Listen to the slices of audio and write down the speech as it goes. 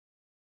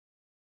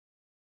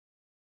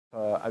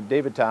I'm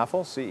David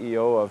Tafel,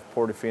 CEO of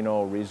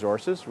Portofino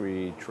Resources.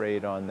 We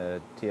trade on the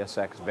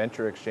TSX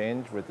Venture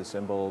Exchange with the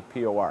symbol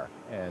POR,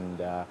 and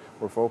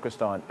we're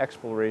focused on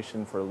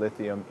exploration for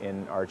lithium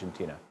in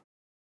Argentina.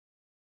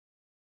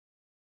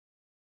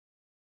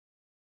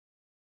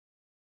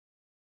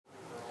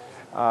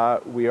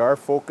 We are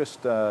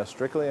focused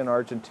strictly in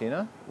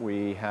Argentina.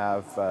 We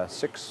have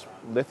 6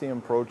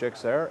 lithium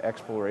projects there,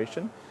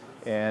 exploration,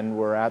 and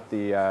we're at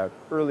the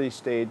early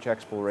stage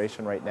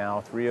exploration right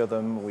now. 3 of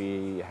them,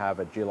 we have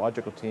a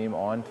geological team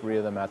on 3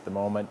 of them at the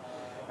moment,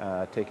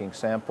 taking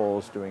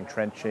samples, doing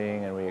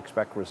trenching, and we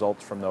expect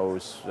results from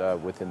those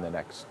within the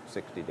next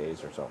 60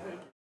 days or so.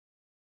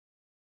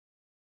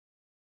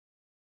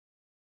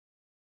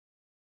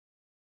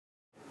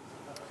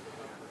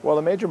 Well,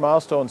 the major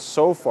milestones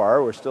so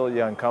far, we're still a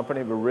young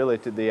company, but really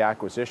to the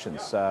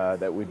acquisitions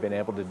that we've been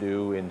able to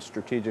do in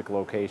strategic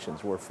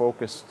locations. We're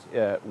focused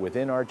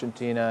within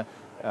Argentina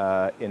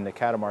in the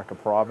Catamarca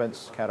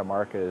province.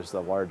 Catamarca is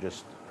the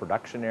largest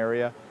production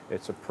area.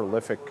 It's a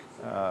prolific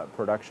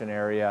production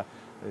area.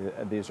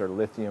 These are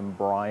lithium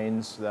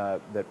brines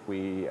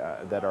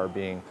that are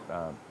being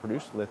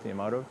produced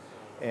lithium out of.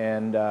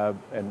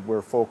 And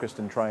we're focused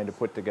in trying to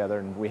put together,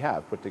 and we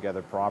have put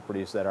together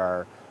properties that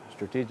are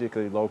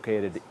strategically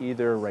located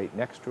either right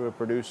next to a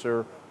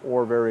producer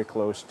or very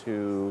close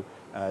to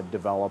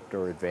developed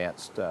or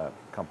advanced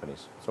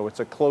companies. So it's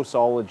a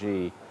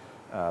closeology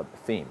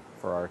theme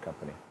for our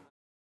company.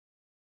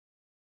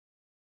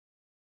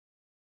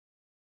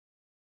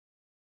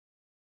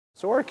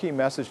 So our key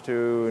message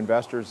to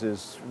investors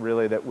is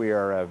really that we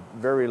are a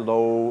very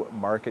low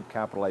market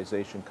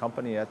capitalization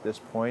company at this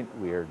point.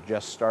 We are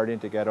just starting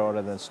to get out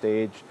on the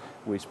stage.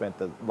 We spent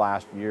the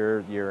last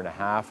year and a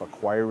half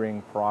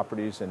acquiring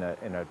properties in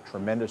a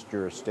tremendous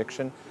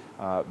jurisdiction,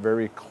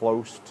 very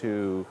close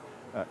to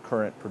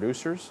current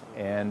producers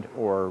and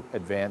or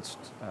advanced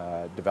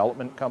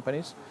development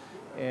companies.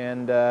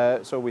 And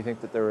so we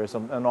think that there is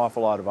an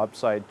awful lot of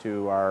upside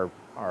to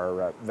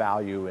our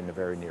value in the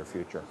very near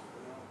future.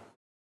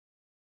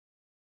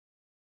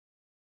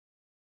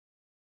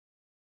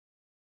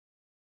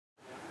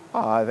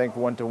 I think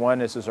one-to-one,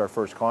 this is our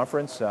first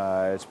conference.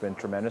 It's been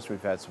tremendous.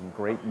 We've had some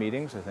great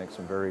meetings. I think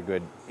some very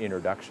good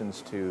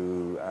introductions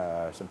to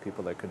some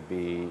people that could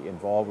be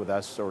involved with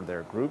us or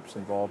their groups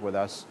involved with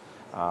us,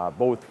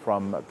 both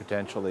from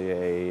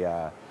potentially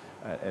an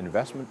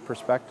investment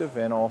perspective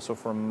and also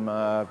from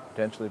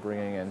potentially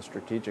bringing in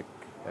strategic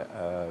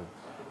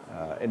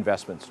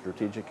investments,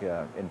 strategic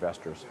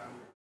investors.